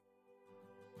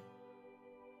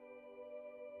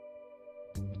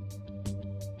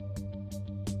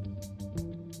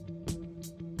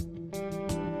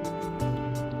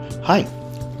Hi,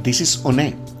 this is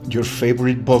One, your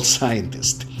favorite ball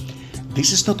scientist.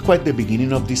 This is not quite the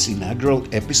beginning of this inaugural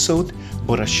episode,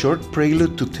 but a short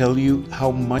prelude to tell you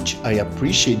how much I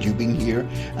appreciate you being here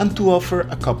and to offer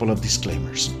a couple of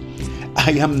disclaimers.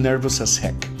 I am nervous as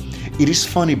heck. It is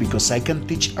funny because I can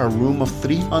teach a room of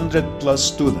 300 plus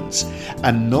students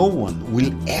and no one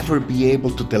will ever be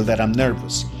able to tell that I'm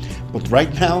nervous. But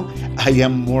right now, I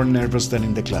am more nervous than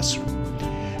in the classroom.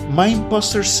 My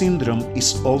imposter syndrome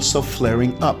is also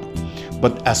flaring up,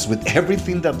 but as with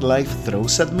everything that life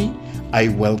throws at me, I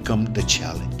welcome the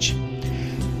challenge.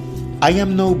 I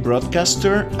am no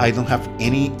broadcaster, I don't have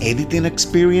any editing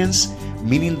experience,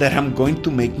 meaning that I'm going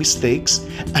to make mistakes,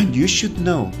 and you should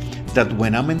know that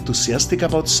when I'm enthusiastic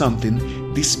about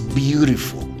something, this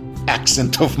beautiful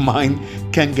accent of mine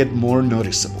can get more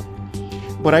noticeable.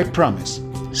 But I promise,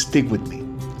 stick with me,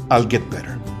 I'll get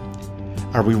better.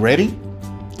 Are we ready?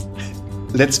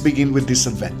 Let's begin with this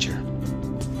adventure.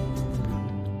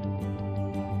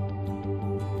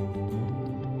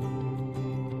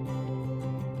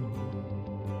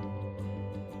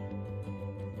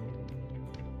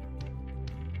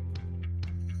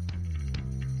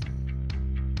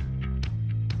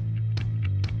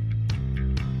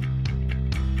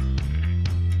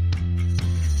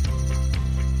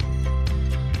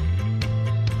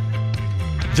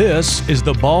 This is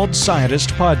the Bald Scientist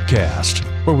Podcast,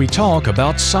 where we talk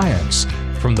about science,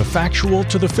 from the factual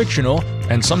to the fictional,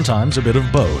 and sometimes a bit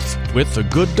of both, with the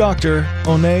good doctor,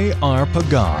 One R.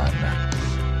 Pagan.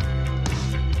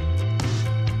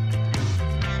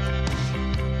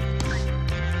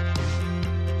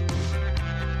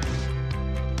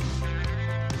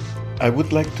 I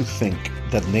would like to think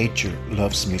that nature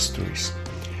loves mysteries,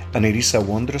 and it is a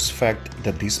wondrous fact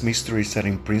that these mysteries are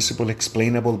in principle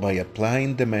explainable by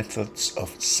applying the methods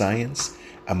of science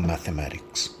and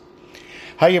mathematics.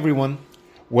 Hi everyone,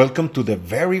 welcome to the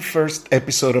very first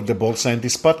episode of the Bald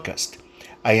Scientist Podcast.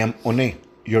 I am One,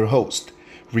 your host,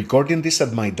 recording this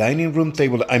at my dining room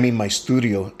table, my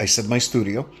studio,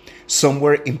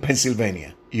 somewhere in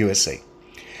Pennsylvania, USA.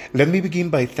 Let me begin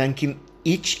by thanking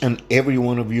each and every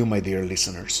one of you, my dear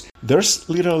listeners. There's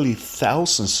literally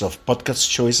thousands of podcast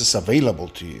choices available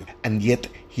to you, and yet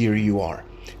here you are.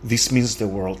 This means the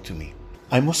world to me.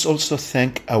 I must also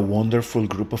thank a wonderful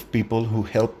group of people who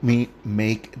helped me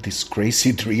make this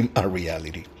crazy dream a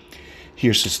reality.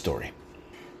 Here's the story.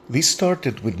 This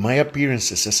started with my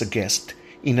appearances as a guest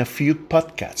in a few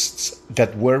podcasts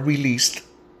that were released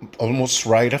almost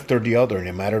right after the other in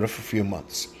a matter of a few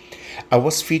months. I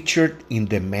was featured in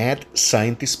the Mad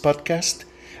Scientist podcast,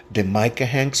 the Micah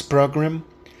Hanks program,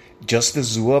 Just the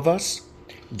Zoo of Us,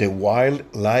 the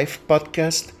Wildlife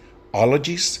podcast,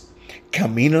 Ologies,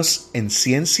 Caminos en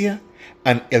Ciencia,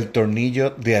 and El Tornillo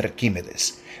de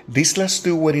Arquímedes. These last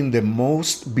two were in the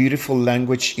most beautiful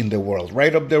language in the world,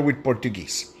 right up there with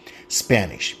Portuguese,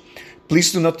 Spanish.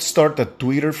 Please do not start a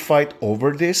Twitter fight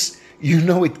over this. You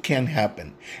know it can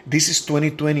happen. This is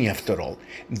 2020 after all,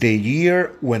 the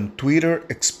year when Twitter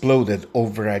exploded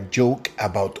over a joke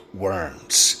about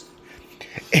worms.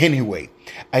 Anyway,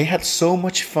 I had so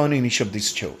much fun in each of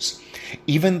these shows.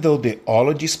 Even though the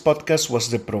Ologies podcast was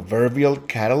the proverbial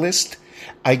catalyst,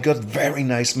 I got very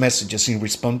nice messages in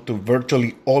response to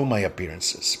virtually all my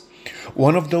appearances.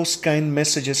 One of those kind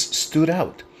messages stood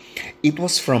out. It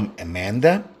was from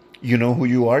Amanda. You know who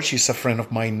you are. She's a friend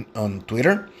of mine on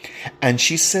Twitter. And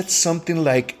she said something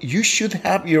like, you should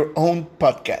have your own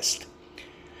podcast.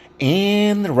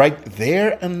 And right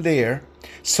there and there,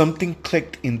 something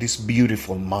clicked in this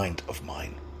beautiful mind of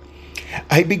mine.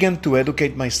 I began to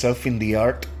educate myself in the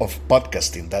art of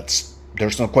podcasting.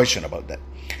 There's no question about that.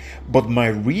 But my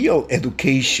real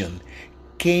education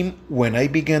came when I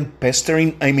began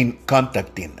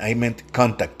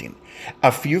contacting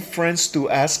a few friends to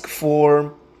ask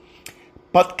for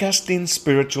podcasting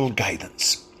spiritual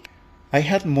guidance. I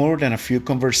had more than a few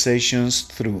conversations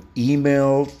through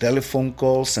email, telephone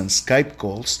calls, and Skype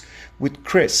calls with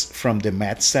Chris from the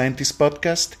Mad Scientist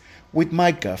podcast, with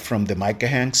Micah from the Micah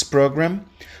Hanks program,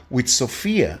 with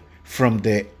Sophia from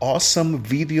the awesome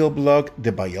video blog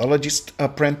The Biologist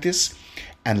Apprentice,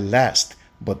 and last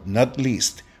but not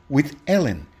least, with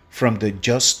Ellen from the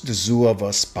Just the Zoo of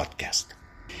Us podcast.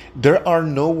 There are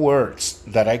no words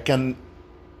that I can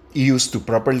use to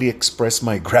properly express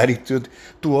my gratitude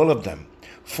to all of them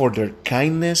for their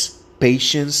kindness,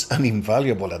 patience, and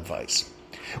invaluable advice.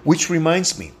 Which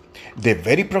reminds me, the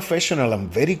very professional and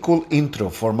very cool intro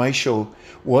for my show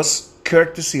was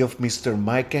courtesy of Mr.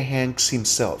 Micah Hanks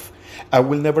himself. I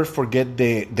will never forget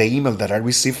the email that I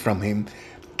received from him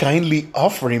kindly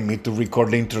offering me to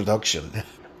record the introduction.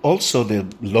 Also, the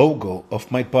logo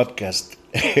of my podcast,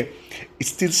 it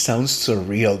still sounds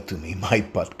surreal to me, my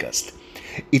podcast.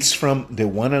 It's from the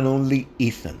one and only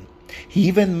Ethan. He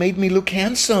even made me look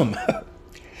handsome.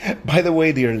 By the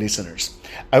way, dear listeners,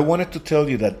 I wanted to tell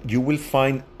you that you will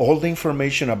find all the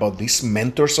information about these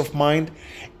mentors of mine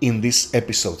in this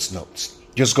episode's notes.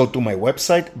 Just go to my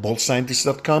website,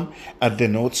 boldscientist.com, and the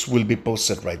notes will be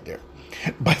posted right there.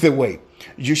 By the way,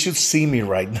 you should see me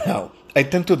right now. I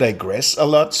tend to digress a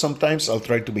lot sometimes. I'll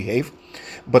try to behave.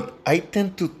 But I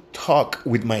tend to talk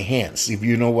with my hands, if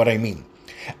you know what I mean.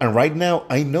 And right now,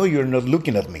 I know you're not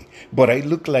looking at me, but I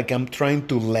look like I'm trying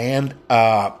to land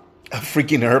a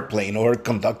freaking airplane or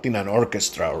conducting an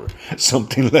orchestra or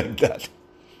something like that.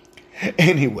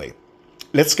 Anyway,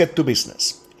 let's get to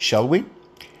business, shall we?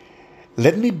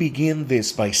 Let me begin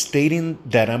this by stating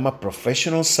that I'm a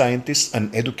professional scientist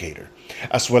and educator,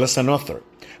 as well as an author,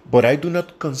 but I do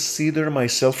not consider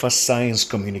myself a science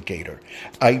communicator.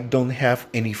 I don't have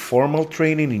any formal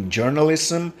training in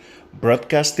journalism,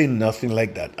 broadcasting, nothing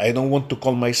like that. I don't want to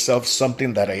call myself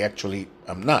something that I actually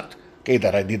am not, okay,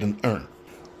 that I didn't earn.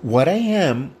 What I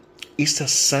am is a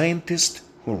scientist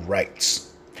who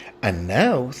writes. And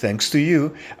now, thanks to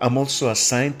you, I'm also a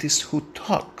scientist who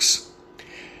talks.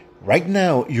 Right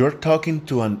now, you're talking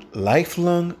to a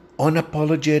lifelong,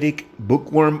 unapologetic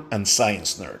bookworm and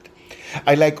science nerd.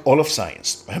 I like all of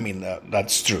science.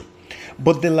 That's true.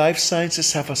 But the life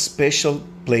sciences have a special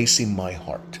place in my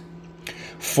heart.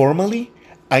 Formally,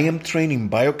 I am trained in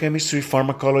biochemistry,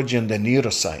 pharmacology, and the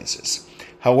neurosciences.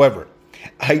 However,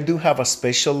 I do have a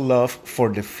special love for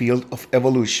the field of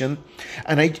evolution,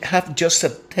 and I have just a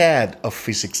tad of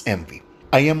physics envy.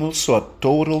 I am also a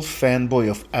total fanboy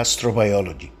of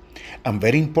astrobiology. And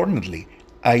very importantly,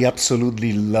 I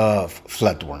absolutely love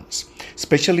flatworms,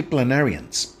 especially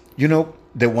planarians. You know,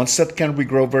 the ones that can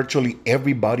regrow virtually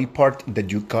every body part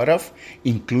that you cut off,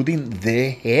 including the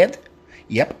head.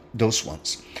 Yep, those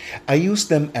ones. I use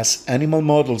them as animal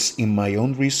models in my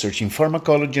own research in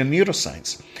pharmacology and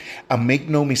neuroscience. And make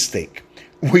no mistake,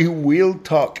 we will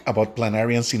talk about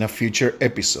planarians in a future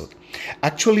episode.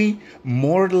 Actually,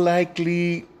 more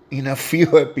likely in a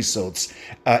few episodes,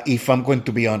 if I'm going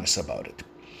to be honest about it.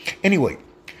 Anyway,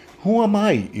 who am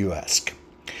I, you ask?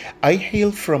 I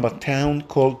hail from a town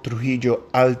called Trujillo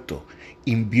Alto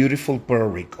in beautiful Puerto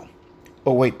Rico.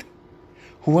 Oh, wait.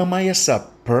 Who am I as a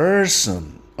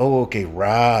person? Oh, okay,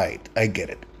 right. I get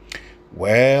it.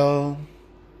 Well,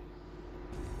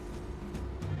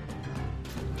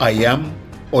 I am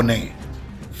One,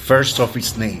 first of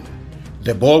his name,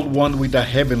 the bald one with a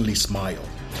heavenly smile,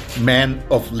 man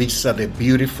of Lisa the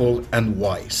beautiful and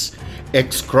wise,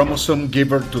 X chromosome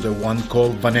giver to the one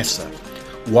called Vanessa,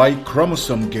 Y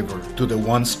chromosome giver to the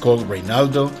ones called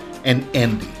Reynaldo and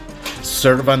Andy,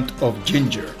 servant of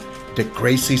Ginger, the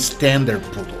crazy standard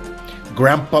poodle,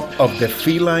 grandpa of the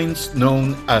felines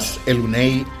known as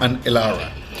Elune and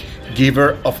Elara,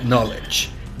 giver of knowledge,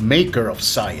 maker of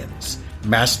science,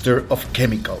 master of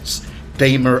chemicals,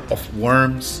 tamer of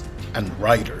worms, and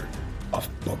writer of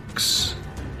books.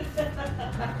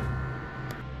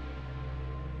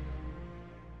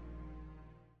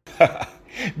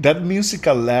 That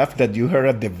musical laugh that you heard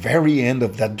at the very end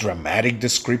of that dramatic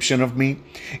description of me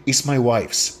is my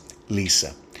wife's,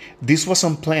 Lisa. This was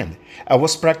unplanned. I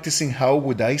was practicing how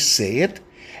would I say it,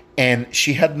 and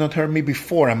she had not heard me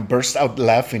before and burst out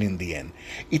laughing in the end.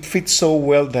 It fits so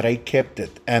well that I kept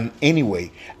it, and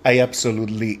anyway, I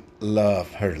absolutely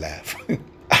love her laugh.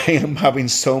 I am having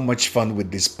so much fun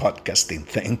with this podcasting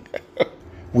thing.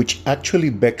 Which actually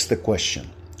begs the question,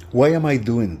 why am I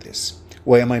doing this?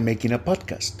 Why am I making a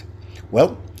podcast?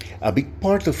 Well, a big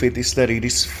part of it is that it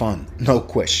is fun, no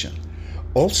question.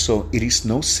 Also, it is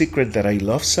no secret that I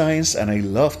love science and I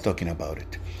love talking about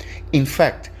it. In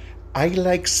fact, I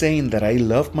like saying that I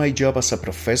love my job as a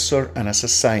professor and as a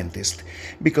scientist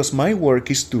because my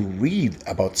work is to read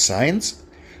about science,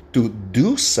 to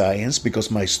do science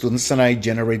because my students and I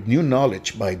generate new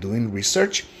knowledge by doing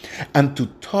research, and to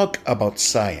talk about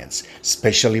science,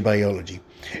 especially biology.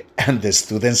 And the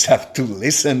students have to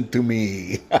listen to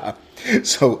me.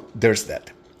 So there's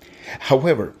that.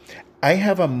 However, I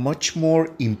have a much more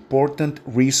important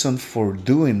reason for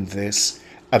doing this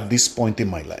at this point in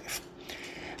my life.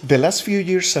 The last few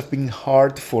years have been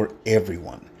hard for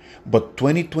everyone, but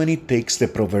 2020 takes the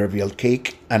proverbial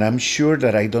cake, and I'm sure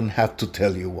that I don't have to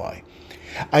tell you why.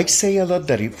 I say a lot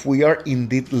that if we are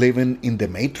indeed living in the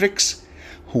Matrix,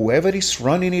 whoever is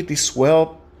running it is,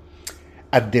 well,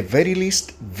 At the very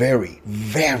least, very,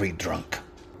 very drunk.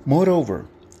 Moreover,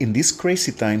 in these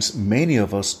crazy times, many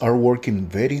of us are working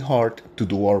very hard to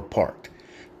do our part,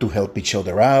 to help each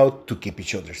other out, to keep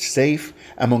each other safe,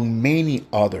 among many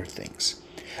other things.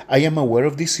 I am aware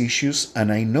of these issues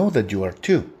and I know that you are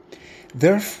too.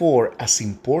 Therefore, as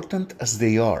important as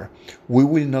they are, we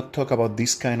will not talk about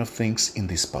these kind of things in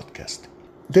this podcast.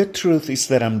 The truth is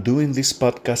that I'm doing this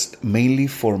podcast mainly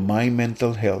for my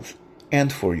mental health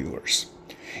and for yours.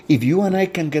 If you and I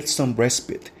can get some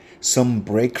respite, some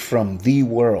break from the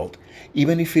world,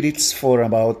 even if it is for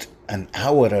about an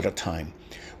hour at a time,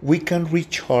 we can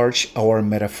recharge our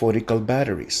metaphorical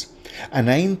batteries. And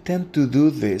I intend to do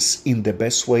this in the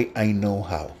best way I know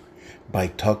how, by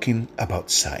talking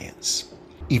about science.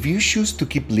 If you choose to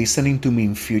keep listening to me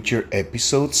in future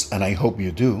episodes, and I hope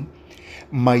you do,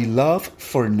 my love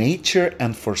for nature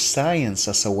and for science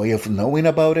as a way of knowing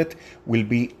about it will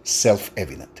be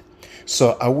self-evident.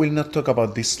 So I will not talk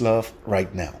about this love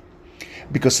right now,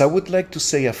 because I would like to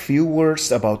say a few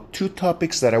words about two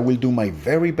topics that I will do my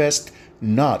very best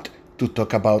not to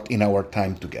talk about in our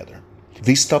time together.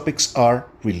 These topics are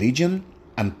religion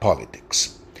and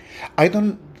politics. I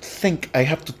don't think I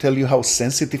have to tell you how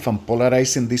sensitive and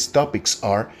polarizing these topics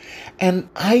are, and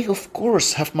I, of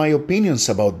course, have my opinions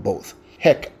about both.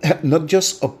 Heck, not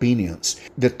just opinions.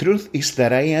 The truth is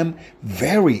that I am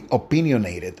very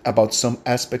opinionated about some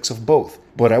aspects of both,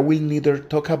 but I will neither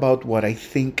talk about what I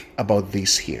think about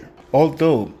this here.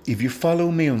 Although, if you follow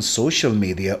me on social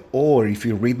media or if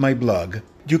you read my blog,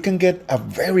 you can get a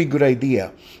very good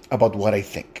idea about what I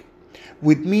think.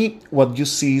 With me, what you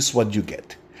see is what you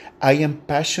get. I am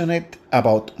passionate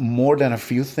about more than a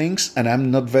few things, and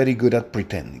I'm not very good at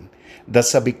pretending.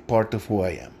 That's a big part of who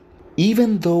I am.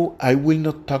 Even though I will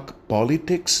not talk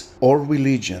politics or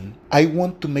religion, I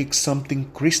want to make something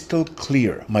crystal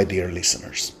clear, my dear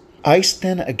listeners. I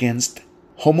stand against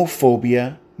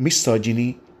homophobia,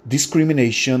 misogyny,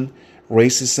 discrimination,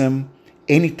 racism,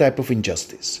 any type of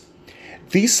injustice.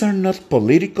 These are not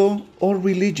political or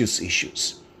religious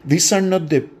issues. These are not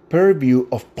the purview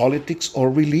of politics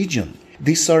or religion.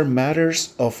 These are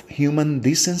matters of human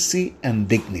decency and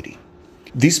dignity.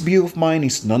 This view of mine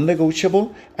is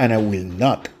non-negotiable, and I will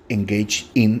not engage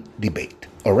in debate.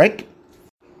 All right?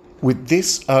 With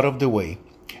this out of the way,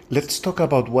 let's talk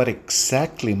about what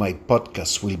exactly my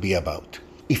podcast will be about.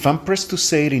 If I'm pressed to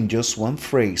say it in just one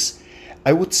phrase,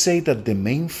 I would say that the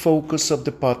main focus of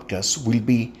the podcast will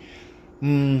be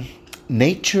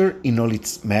nature in all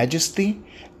its majesty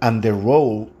and the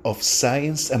role of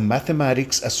science and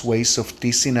mathematics as ways of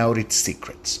teasing out its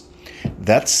secrets.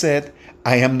 That said,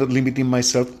 I am not limiting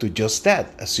myself to just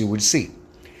that, as you will see.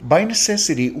 By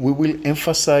necessity, we will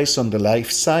emphasize on the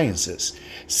life sciences,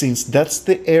 since that's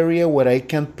the area where I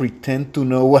can pretend to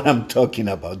know what I'm talking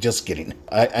about. Just kidding.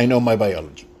 I know my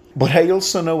biology. But I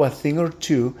also know a thing or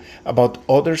two about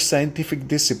other scientific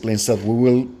disciplines that we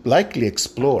will likely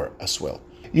explore as well.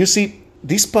 You see,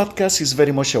 this podcast is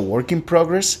very much a work in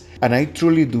progress, and I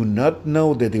truly do not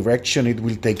know the direction it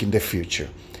will take in the future.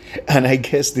 And I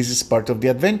guess this is part of the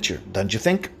adventure, don't you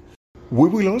think? We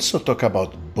will also talk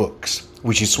about books,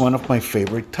 which is one of my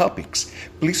favorite topics.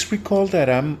 Please recall that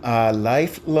I'm a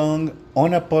lifelong,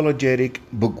 unapologetic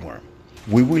bookworm.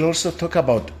 We will also talk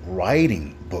about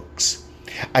writing books.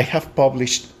 I have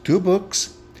published 2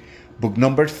 books. Book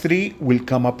number 3 will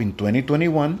come up in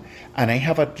 2021, and I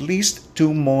have at least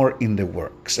 2 more in the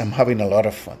works. I'm having a lot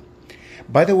of fun.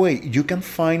 By the way, you can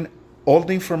find all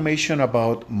the information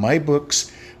about my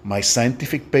books, my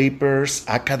scientific papers,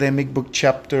 academic book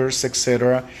chapters,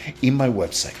 etc. in my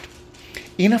website.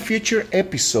 In a future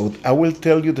episode, I will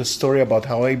tell you the story about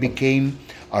how I became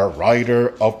a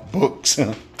writer of books.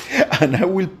 And I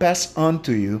will pass on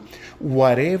to you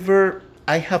whatever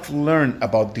I have learned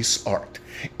about this art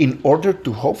in order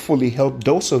to hopefully help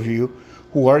those of you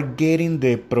who are getting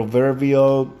the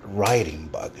proverbial writing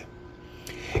bug.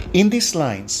 In these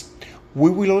lines, we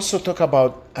will also talk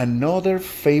about another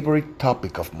favorite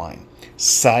topic of mine,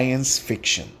 science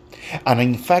fiction. And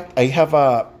in fact, I have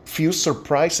a few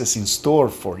surprises in store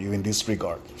for you in this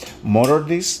regard. More of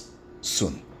this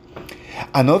soon.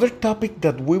 Another topic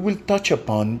that we will touch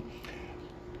upon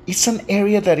is an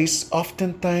area that is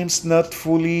oftentimes not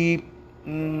fully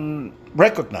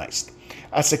recognized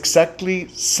as exactly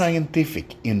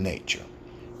scientific in nature.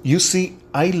 You see,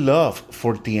 I love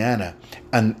Forteana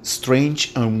and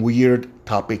strange and weird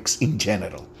topics in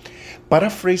general.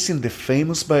 Paraphrasing the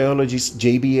famous biologist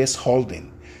J.B.S.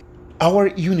 Holden, our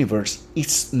universe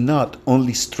is not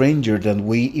only stranger than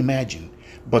we imagine,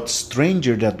 but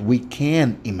stranger than we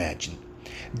can imagine.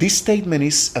 This statement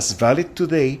is as valid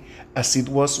today as it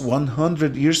was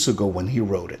 100 years ago when he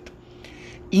wrote it.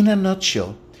 In a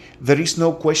nutshell, there is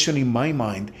no question in my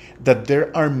mind that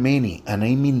there are many, and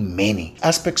I mean many,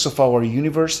 aspects of our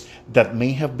universe that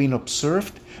may have been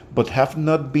observed but have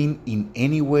not been in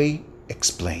any way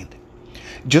explained.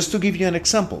 Just to give you an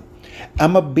example,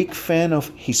 I'm a big fan of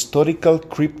historical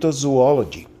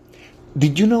cryptozoology.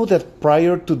 Did you know that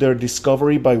prior to their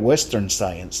discovery by Western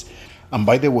science, and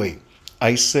by the way,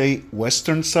 I say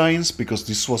Western science because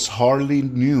this was hardly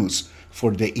news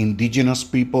for the indigenous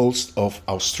peoples of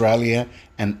Australia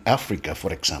and Africa,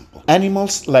 for example.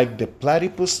 Animals like the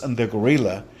platypus and the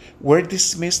gorilla were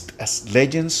dismissed as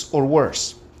legends or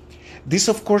worse. This,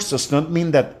 of course, does not mean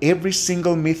that every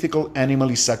single mythical animal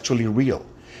is actually real,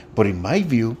 but in my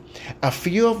view, a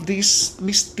few of these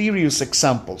mysterious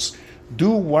examples do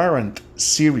warrant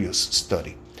serious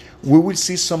study. We will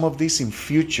see some of these in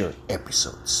future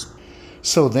episodes.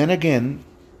 So then again,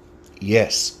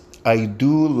 yes, I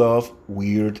do love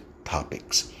weird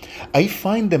topics. I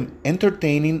find them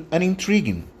entertaining and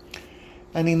intriguing.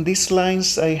 And in these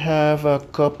lines, I have a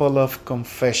couple of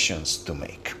confessions to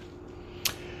make.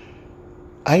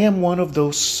 I am one of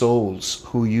those souls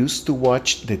who used to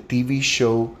watch the TV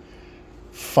show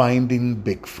Finding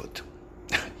Bigfoot.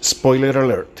 Spoiler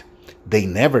alert, they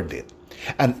never did.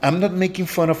 And I'm not making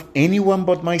fun of anyone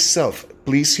but myself.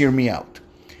 Please hear me out.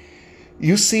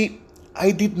 You see,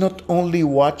 I did not only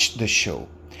watch the show,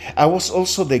 I was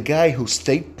also the guy who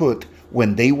stayed put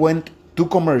when they went to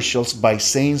commercials by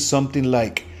saying something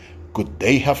like, could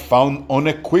they have found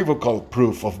unequivocal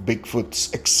proof of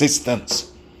Bigfoot's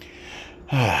existence?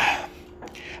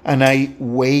 And I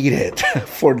waited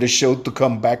for the show to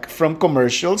come back from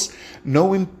commercials,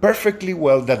 knowing perfectly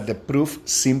well that the proof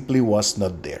simply was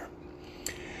not there.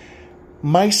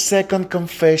 My second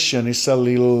confession is a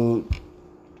little,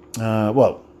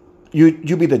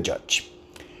 you be the judge.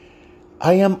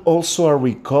 I am also a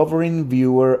recovering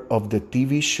viewer of the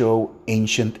TV show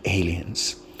Ancient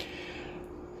Aliens.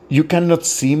 You cannot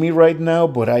see me right now,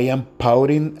 but I am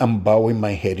pouting and bowing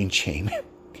my head in shame.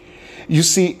 You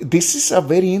see, this is a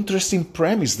very interesting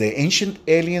premise. The ancient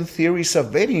alien theory is a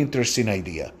very interesting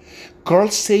idea. Carl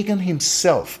Sagan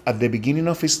himself, at the beginning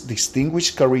of his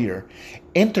distinguished career,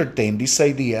 entertained this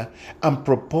idea and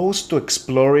proposed to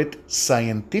explore it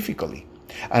scientifically.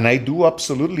 And I do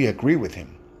absolutely agree with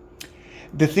him.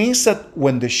 The thing is that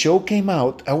when the show came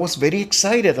out, I was very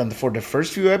excited, and for the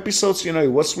first few episodes,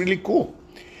 it was really cool.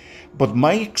 But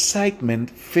my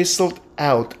excitement fizzled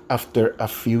out after a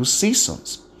few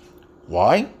seasons.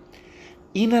 Why?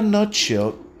 In a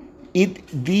nutshell,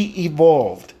 it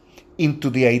de-evolved into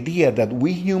the idea that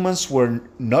we humans were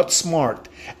not smart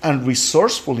and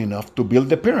resourceful enough to build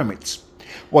the pyramids,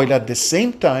 while at the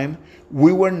same time,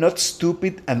 we were not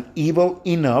stupid and evil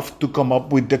enough to come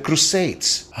up with the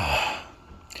Crusades.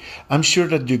 I'm sure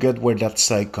that you get where that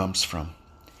sigh comes from.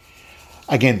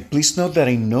 Again, please note that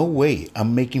in no way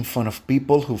I'm making fun of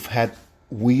people who've had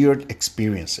weird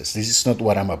experiences. This is not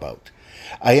what I'm about.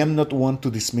 I am not one to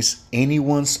dismiss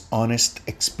anyone's honest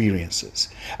experiences,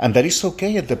 and that is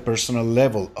okay at the personal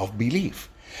level of belief.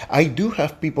 I do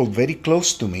have people very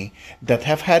close to me that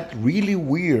have had really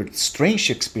weird, strange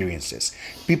experiences,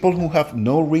 people who have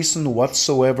no reason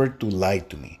whatsoever to lie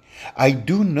to me. I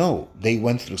do know they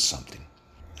went through something.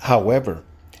 However,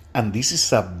 and this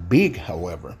is a big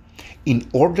however, in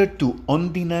order to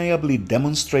undeniably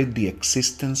demonstrate the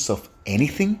existence of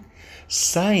anything,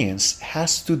 science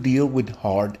has to deal with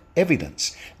hard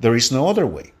evidence. There is no other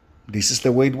way. This is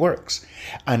the way it works.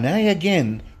 And I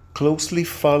again closely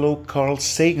follow Carl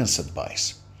Sagan's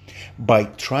advice. By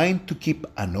trying to keep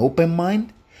an open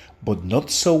mind, but not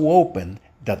so open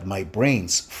that my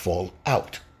brains fall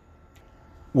out.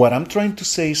 What I'm trying to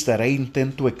say is that I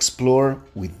intend to explore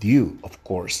with you, of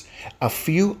course, a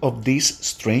few of these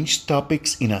strange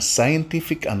topics in a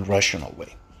scientific and rational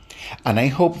way. And I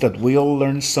hope that we all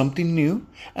learn something new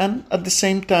and at the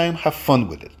same time have fun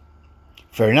with it.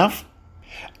 Fair enough?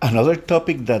 Another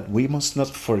topic that we must not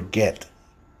forget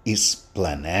is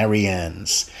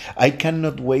planarians. I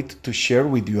cannot wait to share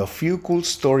with you a few cool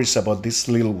stories about these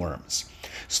little worms.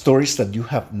 Stories that you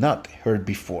have not heard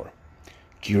before.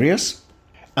 Curious?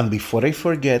 And before I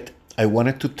forget, I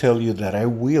wanted to tell you that I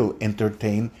will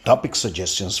entertain topic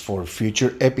suggestions for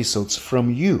future episodes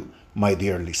from you, my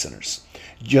dear listeners.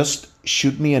 Just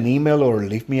shoot me an email or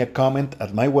leave me a comment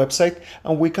at my website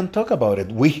and we can talk about it.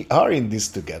 We are in this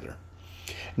together.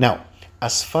 Now,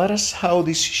 as far as how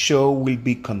this show will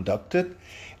be conducted,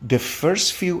 the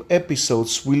first few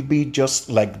episodes will be just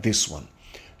like this one.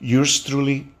 Yours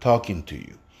truly talking to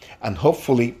you and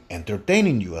hopefully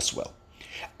entertaining you as well.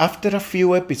 After a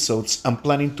few episodes, I'm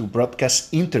planning to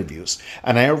broadcast interviews,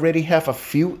 and I already have a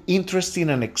few interesting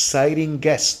and exciting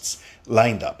guests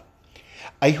lined up.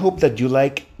 I hope that you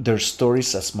like their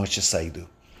stories as much as I do.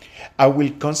 I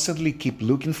will constantly keep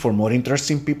looking for more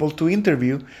interesting people to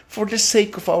interview for the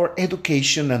sake of our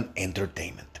education and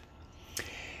entertainment.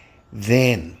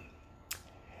 Then,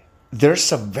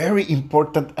 there's a very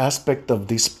important aspect of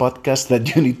this podcast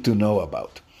that you need to know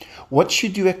about. What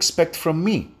should you expect from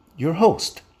me, your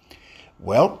host?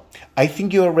 Well, I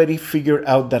think you already figured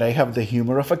out that I have the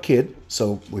humor of a kid,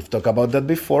 so we've talked about that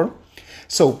before.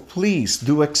 So please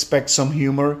do expect some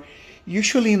humor,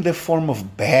 usually in the form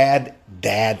of bad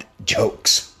dad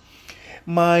jokes.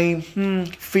 My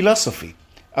philosophy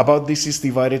about this is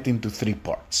divided into three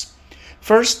parts.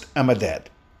 First, I'm a dad.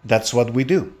 That's what we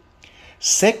do.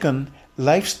 Second,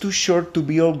 life's too short to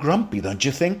be all grumpy, don't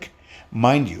you think?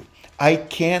 Mind you, I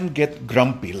can get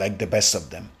grumpy like the best of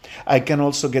them. I can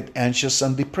also get anxious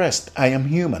and depressed. I am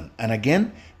human. And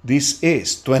again, this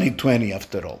is 2020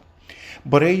 after all.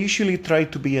 But I usually try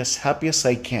to be as happy as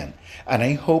I can, and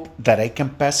I hope that I can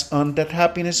pass on that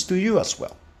happiness to you as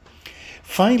well.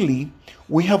 Finally,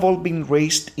 we have all been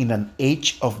raised in an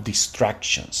age of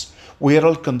distractions. We are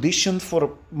all conditioned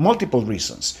for multiple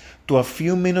reasons to a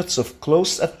few minutes of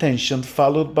close attention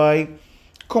followed by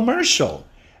commercial,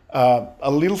 a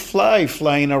little fly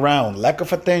flying around, lack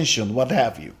of attention, what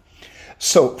have you.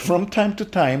 So from time to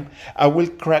time, I will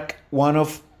crack one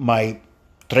of my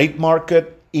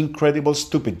trademarked incredible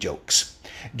stupid jokes.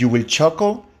 You will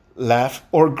chuckle, laugh,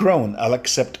 or groan. I'll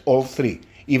accept all three,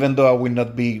 even though I will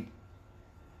not be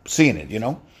seeing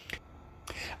it,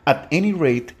 At any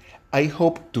rate, I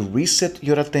hope to reset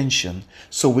your attention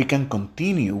so we can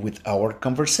continue with our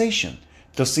conversation.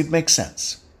 Does it make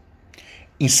sense?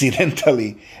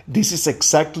 Incidentally, this is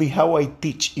exactly how I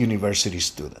teach university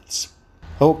students.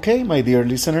 Okay, my dear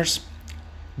listeners,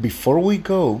 before we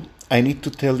go, I need to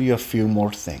tell you a few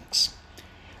more things.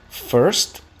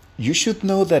 First, you should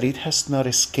know that it has not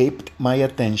escaped my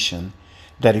attention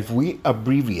that if we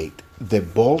abbreviate the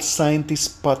Bald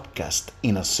Scientist podcast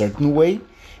in a certain way,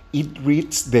 it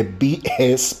reads the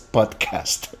BS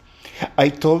podcast. I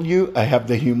told you I have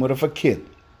the humor of a kid.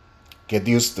 Get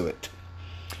used to it.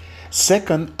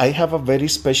 Second, I have a very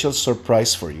special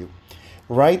surprise for you.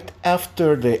 Right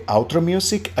after the outro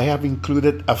music, I have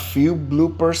included a few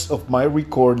bloopers of my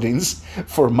recordings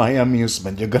for my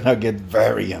amusement. You're gonna get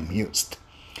very amused.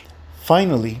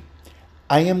 Finally,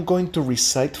 I am going to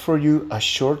recite for you a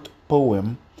short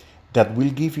poem that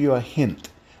will give you a hint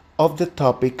of the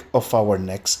topic of our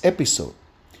next episode.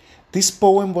 This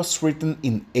poem was written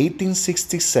in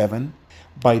 1867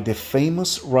 by the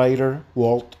famous writer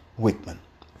Walt Whitman.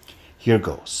 Here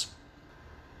goes.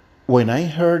 When I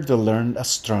heard the learned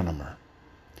astronomer,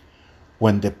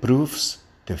 when the proofs,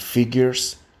 the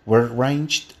figures were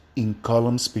ranged in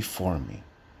columns before me,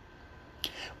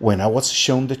 when I was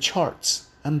shown the charts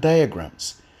and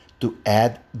diagrams to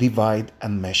add, divide,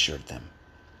 and measure them,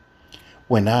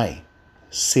 when I,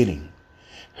 sitting,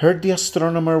 heard the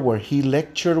astronomer where he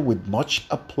lectured with much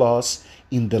applause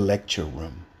in the lecture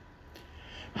room,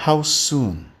 how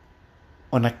soon,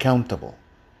 unaccountable,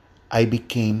 I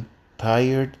became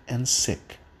tired and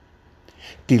sick,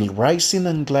 till rising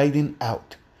and gliding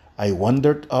out, I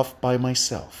wandered off by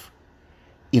myself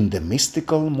in the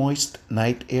mystical moist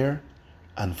night air,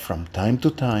 and from time to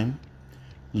time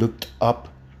looked up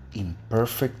in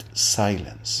perfect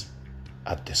silence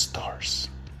at the stars.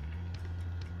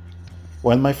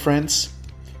 Well, my friends,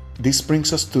 this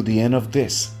brings us to the end of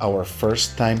this, our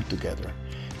first time together.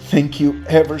 Thank you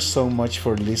ever so much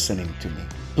for listening to me.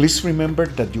 Please remember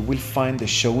that you will find the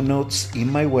show notes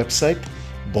in my website,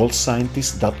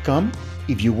 boldscientist.com.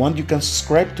 If you want, you can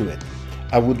subscribe to it.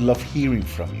 I would love hearing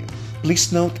from you.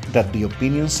 Please note that the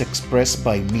opinions expressed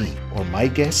by me or my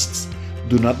guests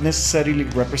do not necessarily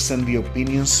represent the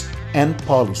opinions and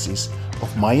policies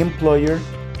of my employer,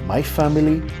 my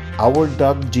family, our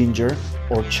dog Ginger,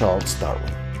 or Charles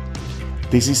Darwin.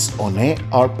 This is One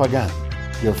Arpagan,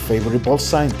 your favorite bald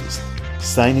scientist,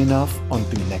 signing off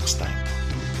until next time.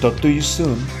 Talk to you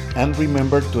soon, and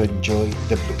remember to enjoy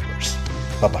the bloopers.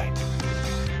 Bye-bye.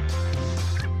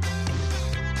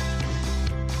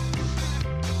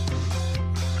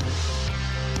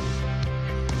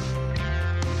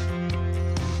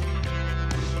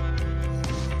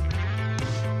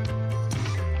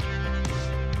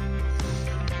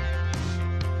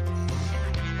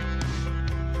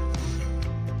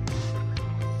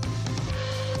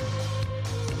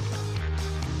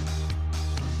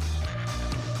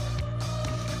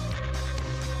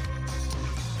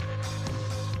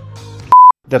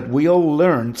 that we all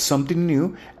learned something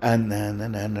new, and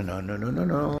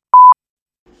no.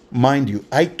 Mind you,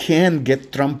 I can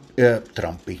get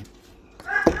Trumpy.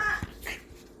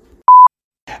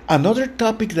 Another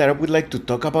topic that I would like to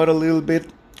talk about a little bit,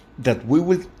 that we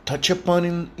will touch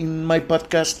upon in my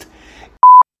podcast.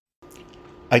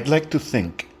 I'd like to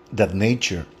think that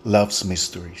nature loves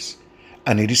mysteries,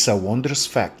 and it is a wondrous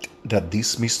fact that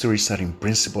these mysteries are in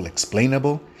principle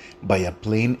explainable by a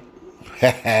plain.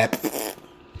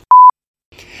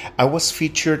 I was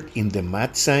featured in the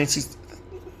Mad Sciences.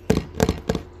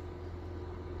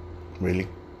 Really?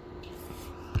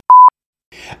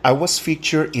 I was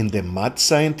featured in the Mad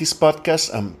Scientist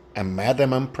podcast. I'm mad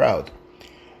and I'm proud.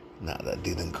 No, that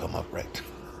didn't come up right.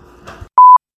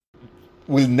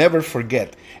 We'll never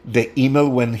forget the email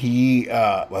when he.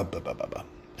 No.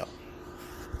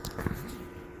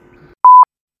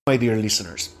 My dear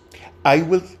listeners, I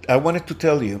wanted to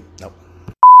tell you. No.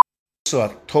 So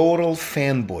a total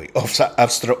fanboy of.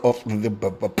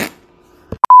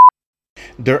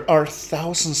 There are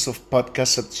thousands of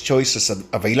podcast choices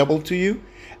available to you,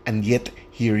 and yet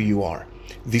here you are.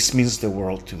 This means the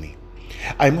world to me.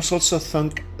 I must also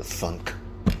thank.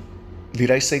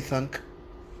 Did I say thank?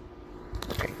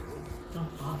 Okay.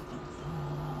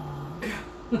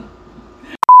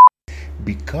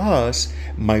 Because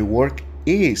my work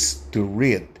is to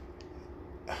read.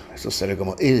 Eso sería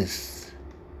como is.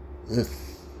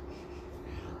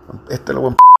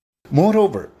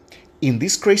 Moreover, in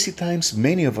these crazy times,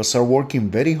 many of us are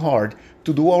working very hard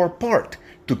to do our part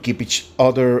to keep each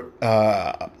other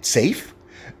safe.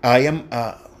 I am.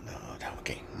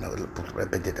 Okay.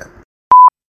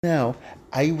 Now,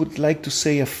 I would like to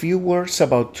say a few words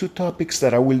about two topics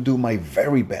that I will do my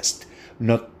very best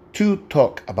not to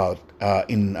talk about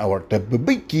in our.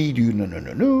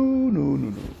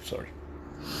 No. Sorry.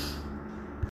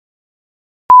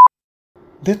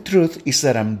 The truth is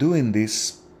that I'm doing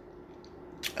this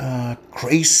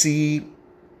crazy.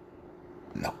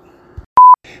 No.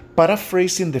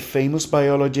 Paraphrasing the famous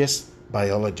biologist.